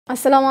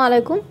আসসালামু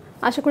আলাইকুম।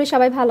 আশা করি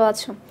সবাই ভালো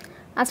আছো।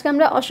 আজকে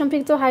আমরা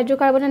অসম্পৃক্ত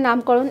হাইড্রোকার্বনের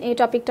নামকরণ এই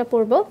টপিকটা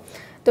পড়ব।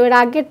 তো এর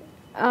আগের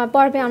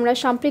পর্বে আমরা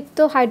সম্পৃক্ত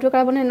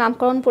হাইড্রোকার্বনের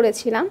নামকরণ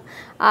পড়েছিলাম।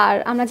 আর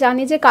আমরা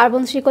জানি যে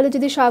কার্বন শিকলে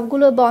যদি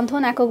সবগুলো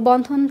বন্ধন একক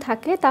বন্ধন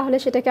থাকে তাহলে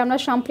সেটাকে আমরা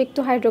সম্পৃক্ত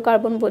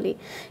হাইড্রোকার্বন বলি।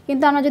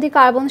 কিন্তু আমরা যদি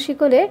কার্বন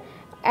শিকলে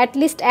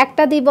অ্যাটলিস্ট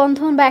একটা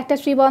দ্বিবন্ধন বা একটা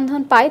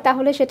ত্রিবন্ধন পাই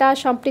তাহলে সেটা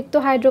সম্পৃক্ত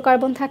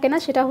হাইড্রোকার্বন থাকে না,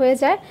 সেটা হয়ে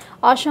যায়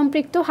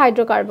অসম্পৃক্ত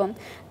হাইড্রোকার্বন।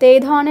 তো এই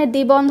ধরনের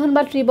দ্বিবন্ধন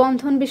বা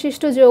ত্রিবন্ধন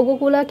বিশিষ্ট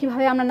যৌগগুলো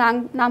কীভাবে আমরা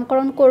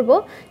নামকরণ করব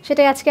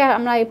সেটাই আজকে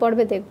আমরা এই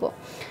পর্বে দেখব।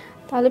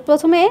 তাহলে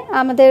প্রথমে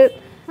আমাদের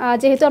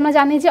যেহেতু আমরা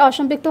জানি যে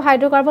অসম্পৃক্ত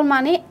হাইড্রোকার্বন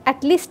মানে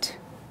অ্যাটলিস্ট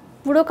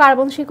পুরো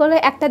কার্বন শিকলে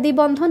একটা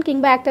দ্বিবন্ধন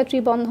কিংবা একটা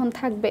ত্রিবন্ধন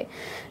থাকবে,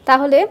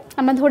 তাহলে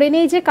আমরা ধরে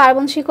নিই যে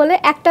কার্বন শিকলে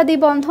একটা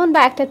দ্বিবন্ধন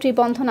বা একটা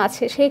ত্রিবন্ধন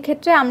আছে। সেই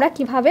ক্ষেত্রে আমরা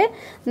কিভাবে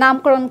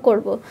নামকরণ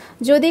করব?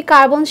 যদি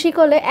কার্বন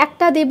শিকলে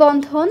একটা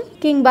দ্বিবন্ধন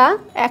কিংবা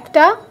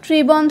একটা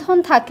ত্রিবন্ধন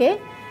থাকে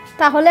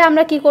তাহলে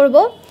আমরা কি করব?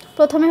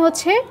 প্রথমে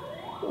হচ্ছে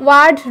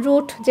ওয়ার্ড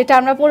রুট, যেটা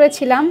আমরা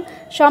পড়েছিলাম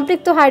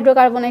সম্পৃক্ত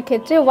হাইড্রোকার্বনের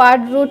ক্ষেত্রে,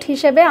 ওয়ার্ড রুট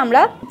হিসেবে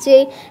আমরা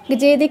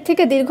যে দিক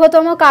থেকে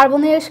দীর্ঘতম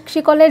কার্বনের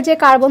শিকলের যে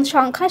কার্বন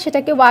সংখ্যা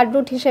সেটাকে ওয়ার্ড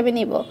রুট হিসেবে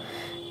নিব।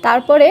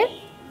 তারপরে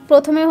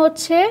প্রথমে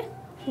হচ্ছে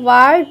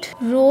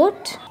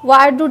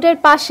ওয়ার্ড রুটের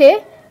পাশে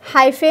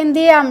হাইফেন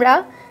দিয়ে আমরা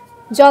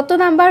যত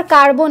নাম্বার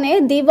কার্বনে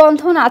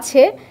দ্বিবন্ধন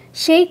আছে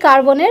সেই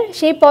কার্বনের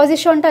সেই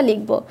পজিশনটা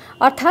লিখব।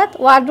 অর্থাৎ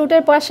ওয়ার্ড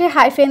রুটের পাশে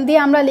হাইফেন দিয়ে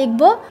আমরা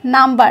লিখব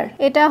নাম্বার,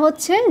 এটা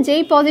হচ্ছে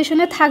যেই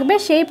পজিশনে থাকবে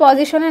সেই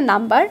পজিশনের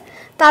নাম্বার।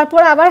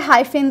 তারপর আবার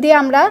হাইফেন দিয়ে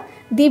আমরা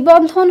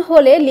দ্বিবন্ধন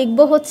হলে লিখব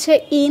হচ্ছে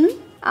ইন,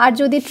 আর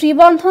যদি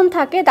ত্রিবন্ধন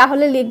থাকে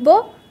তাহলে লিখব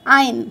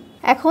আইন।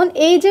 এখন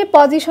এই যে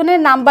পজিশনের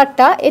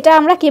নাম্বারটা এটা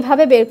আমরা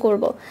কিভাবে বের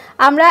করব?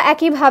 আমরা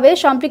একইভাবে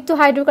সম্পৃক্ত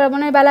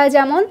হাইড্রোকার্বনের বেলায়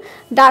যেমন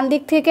ডান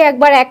দিক থেকে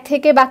একবার এক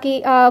থেকে বাকি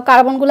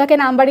কার্বনগুলোকে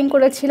নাম্বারিং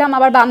করেছিলাম,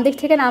 আবার বাম দিক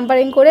থেকে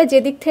নাম্বারিং করে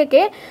যেদিক থেকে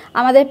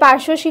আমাদের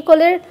পার্শ্ব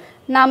শিকলের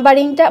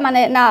নাম্বারিংটা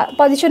মানে না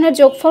পজিশনের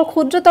যোগফল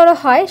ক্ষুদ্রতর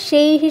হয়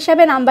সেই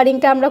হিসাবে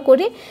নাম্বারিংটা আমরা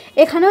করি।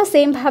 এখানেও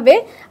সেমভাবে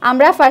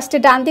আমরা ফার্স্টে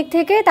ডান দিক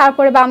থেকে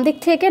তারপরে বাম দিক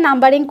থেকে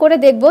নাম্বারিং করে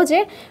দেখব যে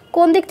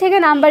কোন দিক থেকে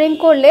নাম্বারিং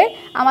করলে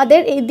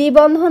আমাদের এই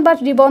দ্বিবন্ধন বা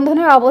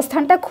ত্রিবন্ধনের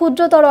অবস্থানটা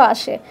ক্ষুদ্রতর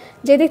আসে।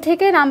 যেদিক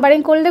থেকে নাম্বারিং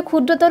করলে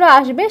ক্ষুদ্রতর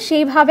আসবে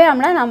সেইভাবে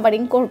আমরা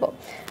নাম্বারিং করব।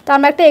 তো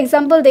আমরা একটা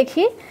এক্সাম্পল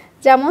দেখি।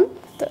 যেমন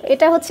তো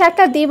এটা হচ্ছে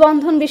একটা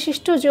দ্বিবন্ধন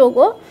বিশিষ্ট যৌগ।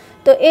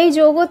 তো এই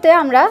যৌগতে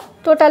আমরা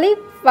টোটালি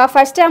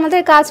ফার্স্টে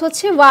আমাদের কাজ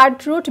হচ্ছে ওয়ার্ড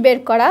রুট বের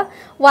করা।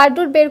 ওয়ার্ড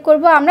রুট বের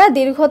করব আমরা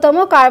দীর্ঘতম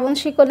কার্বন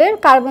শিকলের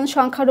কার্বন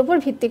সংখ্যার উপর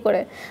ভিত্তি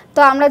করে। তো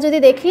আমরা যদি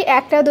দেখি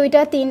 1টা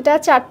 2টা 3টা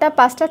 4টা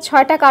 5টা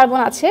 6টা কার্বন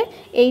আছে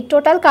এই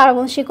টোটাল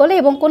কার্বন শিকলে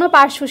এবং কোনো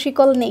পার্শ্ব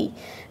শিকল নেই,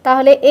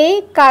 তাহলে এই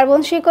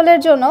কার্বন শিকলের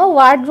জন্য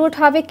ওয়ার্ড রুট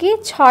হবে কি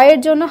 6 এর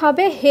জন্য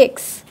হবে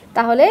হেক্স।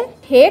 তাহলে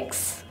হেক্স,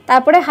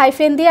 তারপরে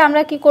হাইফেন দিয়ে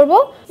আমরা কি করব?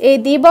 এই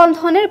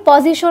দ্বিবন্ধনের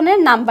পজিশনের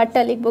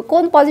নাম্বারটা লিখব,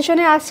 কোন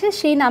পজিশনে আছে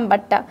সেই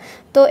নাম্বারটা।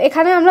 তো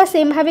এখানে আমরা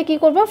সেমভাবে কি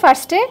করব?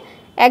 ফার্স্টে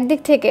একদিক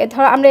থেকে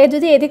ধর আমরা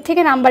যদি এদিক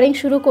থেকে নাম্বারিং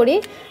শুরু করি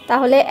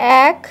তাহলে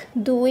 1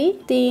 2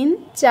 3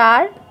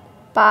 4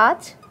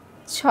 5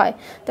 6,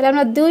 তাহলে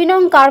আমরা 2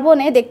 নং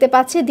কার্বনে দেখতে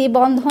পাচ্ছি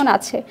দ্বিবন্ধন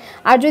আছে।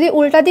 আর যদি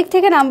উল্টা দিক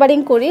থেকে নাম্বারিং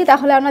করি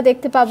তাহলে আমরা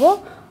দেখতে পাবো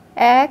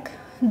 1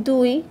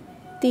 2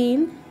 3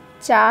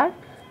 4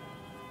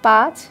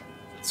 5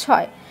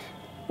 6।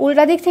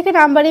 উল্টা দিক থেকে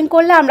নাম্বারিং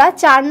করলে আমরা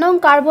 4 নং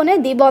কার্বনে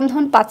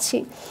দ্বিবন্ধন পাচ্ছি।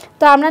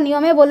 তো আমরা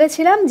নিয়মে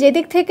বলেছিলাম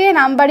যেদিক থেকে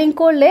নাম্বারিং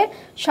করলে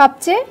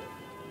সবচেয়ে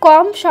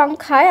কম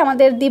সংখ্যায়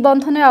আমাদের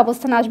দ্বিবন্ধনের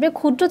অবস্থান আসবে,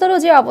 ক্ষুদ্রতর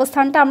যে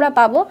অবস্থানটা আমরা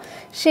পাবো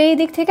সেই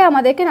দিক থেকে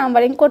আমাদেরকে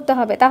নাম্বারিং করতে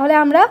হবে। তাহলে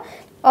আমরা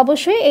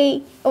অবশ্যই এই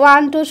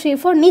 1 2 3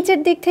 4 নিচের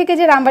দিক থেকে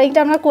যে নাম্বারিংটা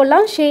আমরা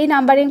করলাম সেই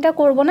নাম্বারিংটা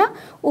করব না,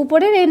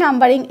 উপরের এই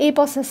নাম্বারিং এই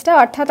প্রসেসটা,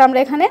 অর্থাৎ আমরা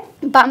এখানে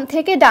বাম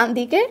থেকে ডান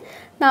দিকে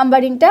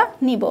নাম্বারিংটা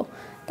নিব।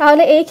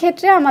 তাহলে এই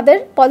ক্ষেত্রে আমাদের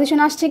পজিশন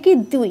আসছে কি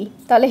 2,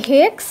 তাহলে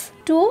হেক্স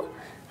 2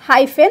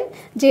 হাইফেন,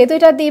 যেহেতু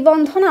এটা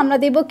দ্বিবন্ধন আমরা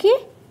দেব কি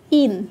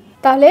ইন।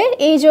 তাহলে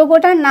এই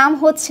যৌগটার নাম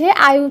হচ্ছে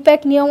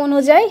আইউপ্যাক নিয়ম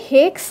অনুযায়ী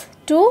হেক্স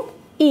 2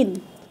 ইন।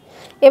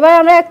 এবার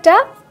আমরা একটা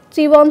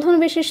ত্রিবন্ধন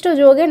বিশিষ্ট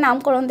যৌগের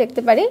নামকরণ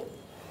দেখতে পারি।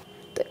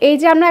 তো এই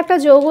যে আমরা একটা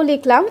যৌগ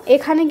লিখলাম,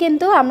 এখানে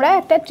কিন্তু আমরা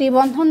একটা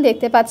ত্রিবন্ধন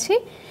দেখতে পাচ্ছি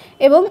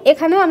এবং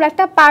এখানেও আমরা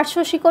একটা পার্শ্ব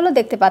শিকলও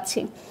দেখতে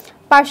পাচ্ছি।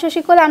 পার্শ্ব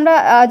শিকল আমরা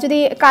যদি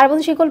কার্বন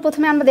শিকল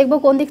প্রথমে আমরা দেখব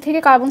কোন দিক থেকে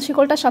কার্বন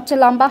শিকলটা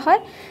সবচেয়ে লম্বা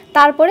হয়,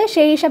 তারপরে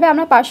সেই হিসাবে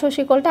আমরা পার্শ্ব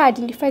শিকলটা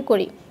আইডেন্টিফাই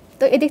করি।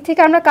 তো এদিক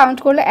থেকে আমরা কাউন্ট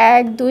করলে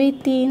 1 2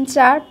 3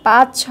 4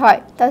 5 6,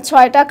 তাহলে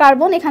 6টা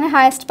কার্বন এখানে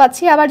হাইয়েস্ট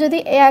পাচ্ছি। আবার যদি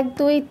 1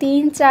 2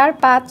 3 4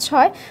 5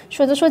 6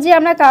 সোজাসুজি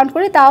আমরা কাউন্ট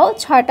করি তাও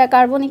 6টা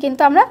কার্বনই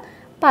কিন্তু আমরা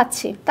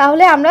পাচ্ছি।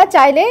 তাহলে আমরা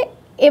চাইলে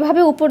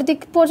এভাবে উপর দিক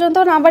পর্যন্ত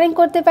নাম্বারিং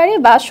করতে পারি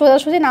বা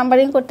সোজাসুজি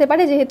নাম্বারিং করতে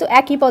পারি, যেহেতু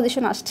একই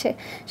পজিশন আসছে।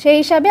 সেই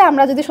হিসাবে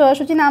আমরা যদি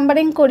সোজাসুজি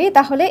নাম্বারিং করি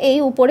তাহলে এই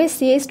উপরে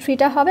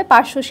CH3টা হবে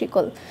পার্শ্ব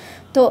শিকল।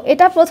 তো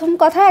এটা প্রথম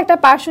কথা, একটা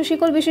পার্শ্ব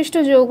শিকল বিশিষ্ট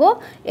যৌগ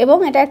এবং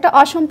এটা একটা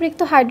অসম্পৃক্ত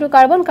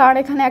হাইড্রোকার্বন, কারণ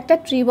এখানে একটা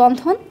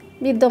ত্রিবন্ধন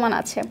বিদ্যমান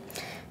আছে।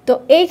 তো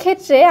এই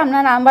ক্ষেত্রে আমরা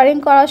নাম্বারিং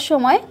করার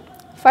সময়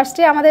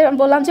ফার্স্টে আমাদের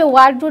বললাম যে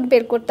ওয়ার্ড রুট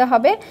বের করতে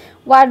হবে।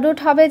 ওয়ার্ড রুট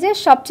হবে যে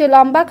সবচেয়ে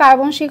লম্বা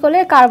কার্বন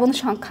শিকলের কার্বন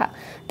সংখ্যা।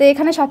 তো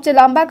এখানে সবচেয়ে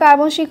লম্বা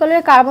কার্বন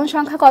শিকলের কার্বন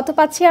সংখ্যা কত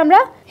পাচ্ছি আমরা?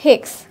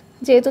 হেক্স,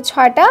 যেহেতু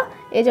 6টা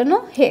এজন্য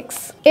হেক্স।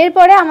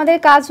 এরপরে আমাদের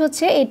কাজ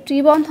হচ্ছে এই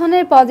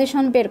ত্রিবন্ধনের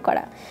পজিশন বের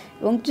করা,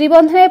 এবং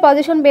ত্রিবন্ধনের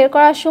পজিশন বের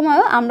করার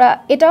সময় আমরা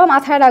এটাও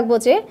মাথায় রাখবো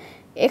যে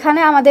এখানে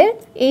আমাদের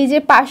এই যে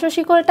পার্শ্ব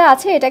শিকলটা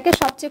আছে এটাকে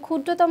সবচেয়ে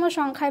ক্ষুদ্রতম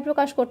সংখ্যায়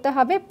প্রকাশ করতে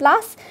হবে,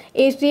 প্লাস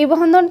এই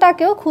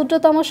ত্রিবন্ধনটাকেও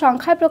ক্ষুদ্রতম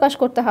সংখ্যায় প্রকাশ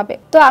করতে হবে।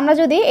 তো আমরা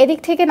যদি এদিক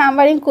থেকে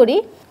নাম্বারিং করি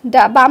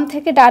বাম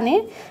থেকে ডানে,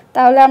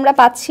 তাহলে আমরা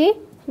পাচ্ছি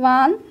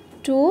 1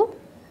 2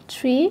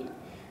 3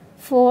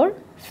 4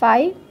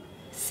 5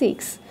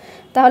 6।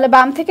 তাহলে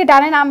বাম থেকে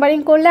ডানে নাম্বারিং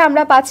করলে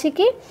আমরা পাচ্ছি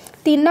কি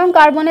 3 নং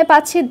কার্বনে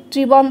পাচ্ছি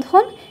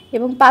ত্রিবন্ধন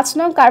এবং 5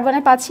 নং কার্বনে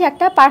পাচ্ছি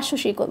একটা পার্শ্ব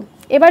শিকল।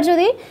 এবার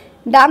যদি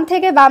ডান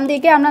থেকে বাম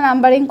দিকে আমরা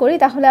নাম্বারিং করি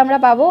তাহলে আমরা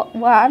পাবো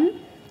 1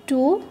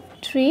 2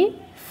 3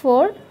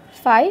 4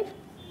 5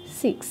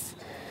 6।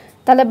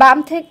 তাহলে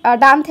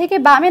ডান থেকে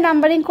বামে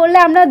নাম্বারিং করলে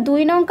আমরা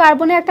 2 নং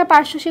কার্বনে একটা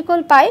পার্শ্ব শিকল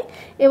পাই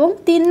এবং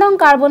 3 নং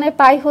কার্বনে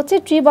পাই হচ্ছে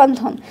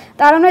ত্রিবন্ধন।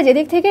 তার আমরা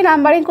যেদিক থেকে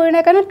নাম্বারিং করি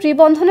না কেন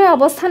ত্রিবন্ধনের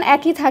অবস্থান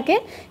একই থাকে,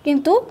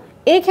 কিন্তু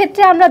এই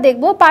ক্ষেত্রে আমরা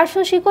দেখব পার্শ্ব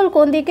শিকল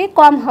কোন দিকে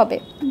কম হবে।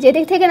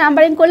 যেদিক থেকে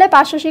নাম্বারিং করলে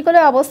পার্শ্ব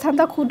শিকলের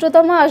অবস্থানটা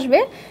ক্ষুদ্রতম আসবে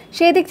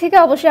সেই দিক থেকে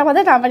অবশ্যই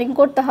আমাদের নাম্বারিং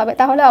করতে হবে।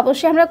 তাহলে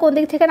অবশ্যই আমরা কোন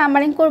দিক থেকে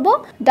নাম্বারিং করব?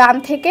 ডান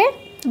থেকে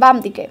বাম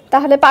দিকে।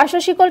 তাহলে পার্শ্ব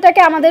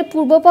শিকলটাকে আমাদের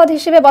পূর্বপদ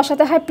হিসেবে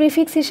বসাতে হয়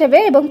প্রিফিক্স হিসেবে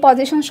এবং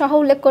পজিশন সহ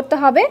উল্লেখ করতে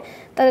হবে।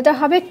 তাহলে এটা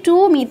হবে 2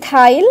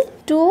 মিথাইল,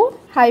 2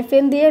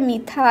 হাইফেন দিয়ে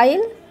মিথাইল,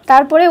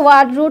 তারপরে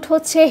ওয়ার্ড রুট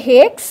হচ্ছে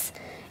হেক্স,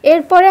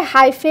 এরপরে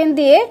হাইফেন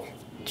দিয়ে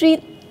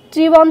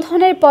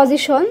ত্রিবন্ধনের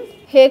পজিশন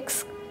হেক্স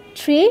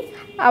 3,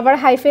 আবার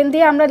হাইফেন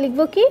দিয়ে আমরা লিখব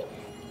কি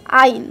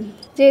আইন।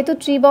 যেহেতু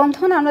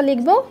ত্রিবন্ধন আমরা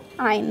লিখব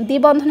আইন,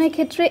 দ্বিবন্ধনের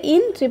ক্ষেত্রে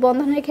ইন,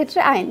 ত্রিবন্ধনের ক্ষেত্রে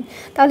আইন।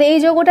 তাহলে এই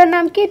যৌগটার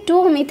নাম কি 2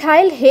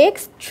 মিথাইল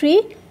হেক্স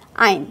 3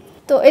 আইন।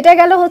 তো এটা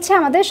গেল হচ্ছে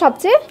আমাদের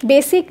সবচেয়ে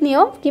বেসিক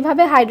নিয়ম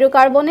কিভাবে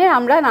হাইড্রোকার্বনের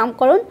আমরা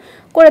নামকরণ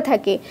করে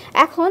থাকি।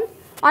 এখন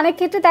অনেক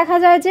ক্ষেত্রে দেখা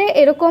যায় যে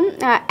এরকম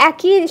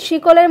একই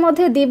শিকলের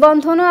মধ্যে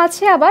দ্বিবন্ধনও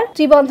আছে আবার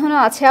ত্রিবন্ধনও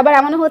আছে, আবার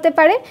এমনও হতে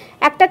পারে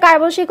একটা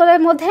কার্বন শিকলের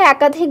মধ্যে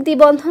একাধিক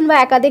দ্বিবন্ধন বা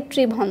একাধিক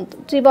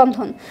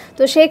ত্রিবন্ধন।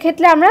 তো সেই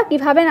ক্ষেত্রে আমরা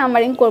কিভাবে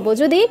নাম্বারিং করব?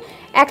 যদি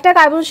একটা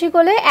কার্বন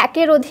শিকলে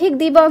একের অধিক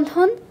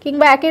দ্বিবন্ধন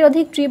কিংবা একের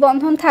অধিক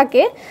ত্রিবন্ধন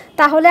থাকে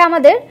তাহলে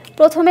আমাদের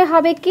প্রথমে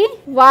হবে কি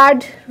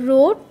ওয়ার্ড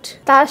রুট,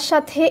 তার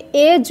সাথে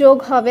এ যোগ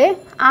হবে,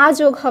 আ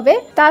যোগ হবে,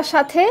 তার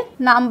সাথে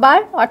নাম্বার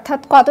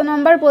অর্থাৎ কত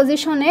নম্বর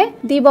পজিশনে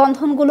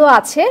দ্বিবন্ধনগুলো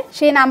আছে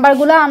সেই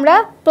নাম্বারগুলো আমরা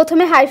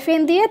প্রথমে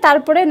হাইফেন দিয়ে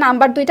তারপরে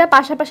নাম্বার দুইটা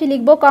পাশাপাশি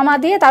লিখব কমা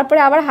দিয়ে, তারপরে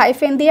আবার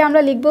হাইফেন দিয়ে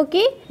আমরা লিখব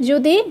কি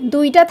যদি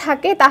দুইটা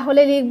থাকে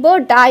তাহলে লিখব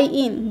ডাই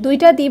ইন,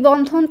 দুইটা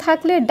দ্বিবন্ধন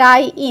থাকলে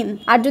ডাই ইন,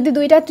 আর যদি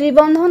দুইটা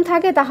ত্রিবন্ধন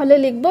থাকে তাহলে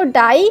লিখব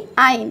ডাই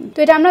আইন। তো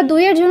এটা আমরা 2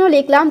 এর জন্য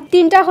লিখলাম,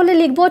 3টা হলে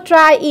লিখব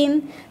ট্রাই ইন,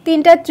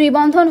 3টা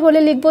ত্রিবন্ধন হলে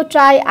লিখব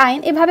ট্রাই আইন।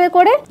 এভাবে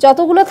করে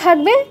যতগুলো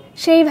থাকবে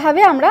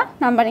সেইভাবে আমরা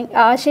নাম্বারিং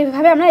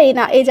সেইভাবে আমরা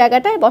এই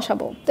জায়গাটায়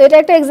বসাবো। তো এটা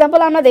একটা এক্সাম্পল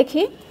আমরা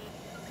দেখি।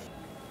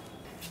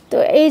 তো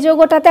এই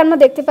যৌগটাতে আমরা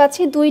দেখতে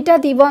পাচ্ছি 2টা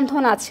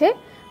দ্বিবন্ধন আছে,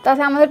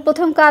 তাহলে আমাদের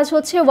প্রথম কাজ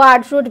হচ্ছে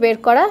ওয়ার্ড রুট বের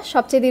করা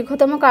সবচেয়ে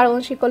দীর্ঘতম কার্বন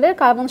শিকলের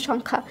কার্বন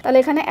সংখ্যা। তাহলে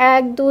এখানে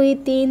 1 2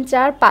 3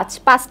 4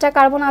 5টা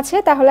কার্বন আছে,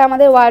 তাহলে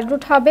আমাদের ওয়ার্ড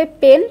রুট হবে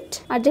পেন্ট,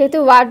 আর যেহেতু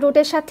ওয়ার্ড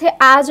রুটের সাথে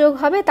আ যোগ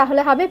হবে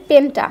তাহলে হবে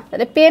পেন্টা।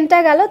 তাহলে পেন্টা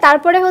গেল।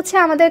 তারপরে হচ্ছে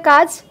আমাদের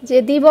কাজ যে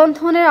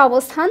দ্বিবন্ধনের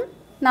অবস্থান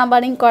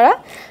নাম্বারিং করা।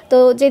 তো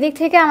যেদিক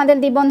থেকে আমাদের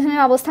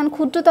দ্বিবন্ধনের অবস্থান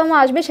ক্ষুদ্রতম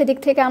আসবে সেদিক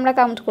থেকে আমরা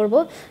কাউন্ট করব।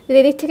 যদি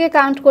এদিক থেকে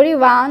কাউন্ট করি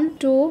 1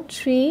 2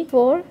 3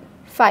 4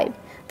 5,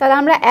 তাহলে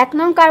আমরা 1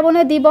 নং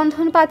কার্বনে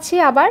দ্বিবন্ধন পাচ্ছি,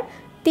 আবার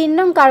 3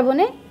 নং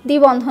কার্বনে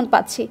দ্বিবন্ধন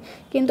পাচ্ছি,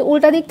 কিন্তু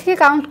উল্টা দিক থেকে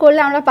কাউন্ট করলে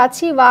আমরা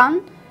পাচ্ছি 1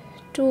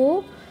 2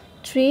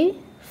 3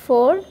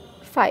 4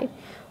 5।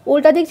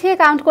 উল্টা দিক থেকে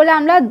কাউন্ট করলে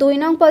আমরা 2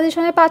 নং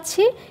পজিশনে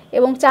পাচ্ছি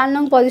এবং 4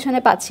 নং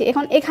পজিশনে পাচ্ছি।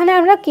 এখন এখানে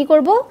আমরা কি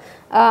করব?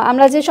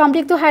 আমরা যে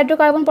সম্পৃক্ত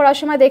হাইড্রোকার্বন পড়ার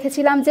সময়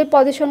দেখেছিলাম যে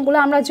পজিশনগুলো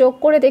আমরা যোগ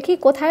করে দেখি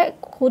কোথায়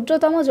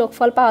ক্ষুদ্রতম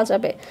যোগফল পাওয়া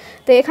যাবে।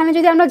 তো এখানে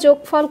যদি আমরা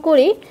যোগফল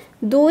করি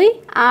 2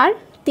 আর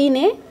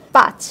 3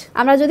 5,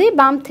 আমরা যদি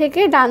বাম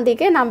থেকে ডান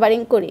দিকে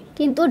নাম্বারিং করি,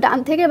 কিন্তু ডান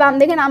থেকে বাম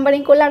দিকে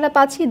নাম্বারিং করলে আমরা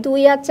পাচ্ছি 2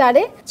 আর 4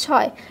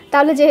 6।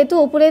 তাহলে যেহেতু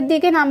উপরের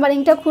দিকে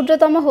নাম্বারিংটা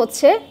ক্ষুদ্রতম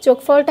হচ্ছে,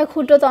 যোগফলটা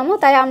ক্ষুদ্রতম,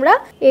 তাই আমরা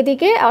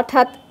এদিকে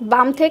অর্থাৎ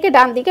বাম থেকে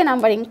ডান দিকে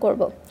নাম্বারিং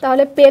করব।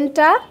 তাহলে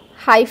পেন্টা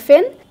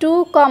হাইফেন 2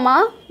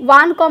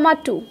 1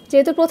 2,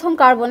 যেহেতু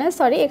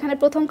এখানে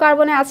প্রথম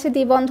কার্বনে আছে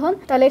দ্বিবন্ধন,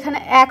 তাহলে এখানে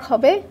 1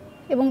 হবে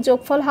এবং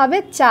যোগফল হবে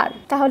 4।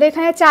 তাহলে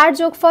এখানে 4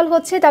 যোগফল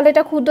হচ্ছে, তাহলে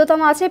এটা ক্ষুদ্রতম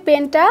আছে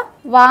পেন্টা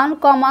 1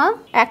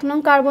 1 নং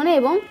কার্বনে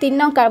এবং 3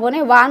 নং কার্বনে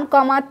 1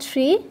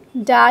 3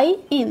 ডাই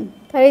ইন।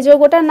 তাহলে এই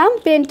যৌগটার নাম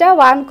পেন্টা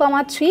 1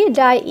 3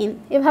 ডাই ইন।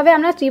 এভাবে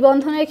আমরা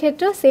ত্রিবন্ধনের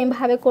ক্ষেত্রেও সেম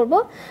ভাবে করব।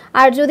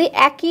 আর যদি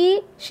একই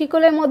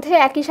শিকলের মধ্যে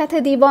একই সাথে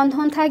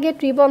দ্বিবন্ধন থাকে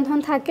ত্রিবন্ধন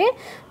থাকে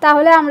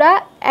তাহলে আমরা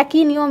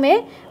একই নিয়মে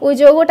ওই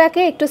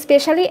যৌগটাকে একটু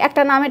স্পেশালি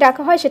একটা নামে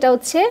ডাকা হয়, সেটা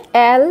হচ্ছে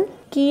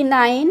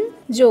অ্যালকিনাইন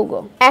যৌগ।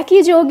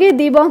 একই যৌগে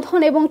দ্বিবন্ধন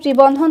এবং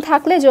ত্রিবন্ধন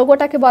থাকলে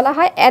যৌগটাকে বলা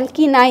হয়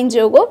অ্যালকিনাইন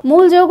যৌগ।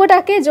 মূল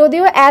যৌগটাকে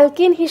যদিও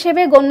অ্যালকিন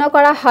হিসেবে গণ্য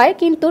করা হয়,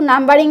 কিন্তু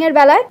নাম্বারিং এর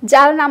বেলায়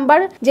যার নাম্বার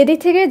যেদিক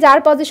থেকে যার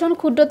পজিশন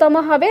ক্ষুদ্রতম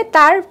হবে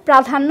তার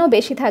প্রাধান্য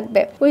বেশি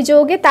থাকবে, ওই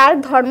যৌগে তার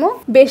ধর্ম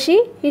বেশি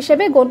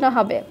হিসেবে গণ্য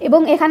হবে।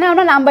 এবং এখানে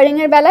আমরা নাম্বারিং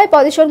এর বেলায়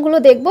পজিশনগুলো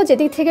দেখব,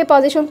 যেদিক থেকে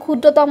পজিশন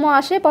ক্ষুদ্রতম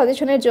আসে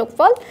পজিশনের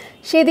যোগফল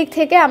সেদিক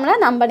থেকে আমরা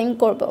নাম্বারিং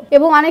করব।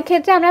 এবং অনেক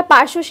ক্ষেত্রে আমরা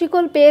পার্শ্ব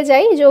শিকল পেয়ে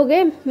যাই যৌগে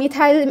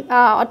মিথাইল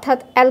অর্থাৎ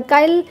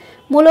অ্যালকাইল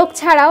মূলক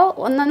ছাড়াও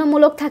অন্যান্য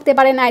মূলক থাকতে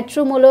পারে,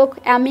 নাইট্রো মূলক,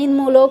 অ্যামিন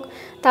মূলক,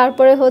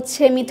 তারপরে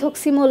হচ্ছে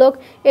মিথক্সি মূলক,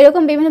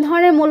 এরকম বিভিন্ন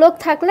ধরনের মূলক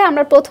থাকলে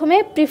আমরা প্রথমে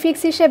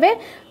প্রিফিক্স হিসেবে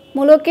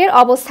মূলকের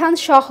অবস্থান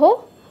সহ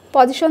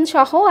পজিশন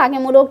সহ আগে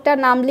মূলকটার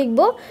নাম লিখব,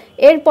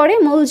 এরপরে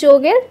মূল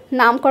যৌগের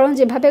নামকরণ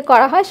যেভাবে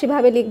করা হয়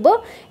সেভাবে লিখব।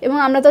 এবং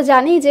আমরা তো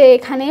জানি যে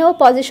এখানেও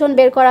পজিশন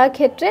বের করার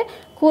ক্ষেত্রে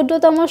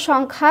ক্ষুদ্রতম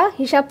সংখ্যা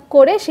হিসাব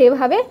করে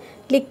সেভাবে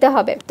লিখতে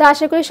হবে। তো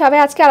আশা করি সবাই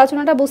আজকে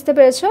আলোচনাটা বুঝতে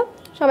পেরেছো।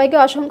 সবাইকে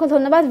অসংখ্য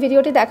ধন্যবাদ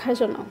ভিডিওটি দেখার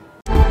জন্য।